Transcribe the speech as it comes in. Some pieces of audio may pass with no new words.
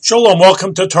Shalom,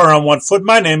 welcome to Torah on One Foot.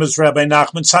 My name is Rabbi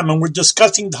Nachman Simon. We're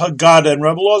discussing the Haggadah, and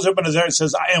Rabbi Elazar ben Azariah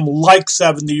says, I am like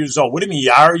 70 years old. What do you mean,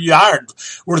 you aren't?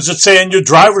 What does it say on your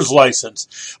driver's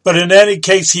license? But in any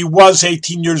case, he was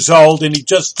 18 years old, and he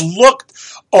just looked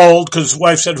old, because his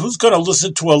wife said, who's going to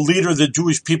listen to a leader of the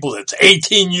Jewish people that's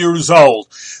 18 years old?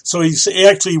 So he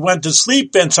actually went to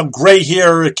sleep, and some gray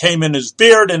hair came in his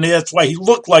beard, and that's why he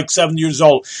looked like 70 years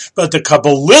old. But the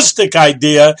Kabbalistic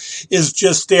idea is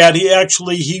just that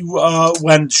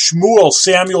when Shmuel,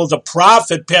 Samuel the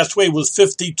prophet, passed away, was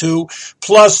 52,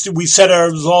 plus we said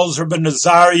Elazar ben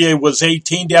Azariah was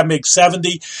 18, that makes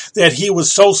 70, that he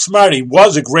was so smart. He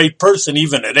was a great person,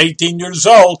 even at 18 years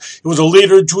old. He was a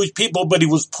leader of Jewish people, but he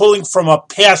was pulling from a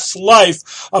past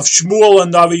life of Shmuel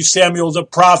and Navi Samuel the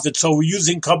prophet. So we're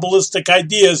using Kabbalistic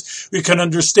ideas. We can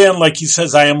understand, like he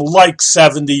says, I am like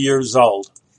 70 years old.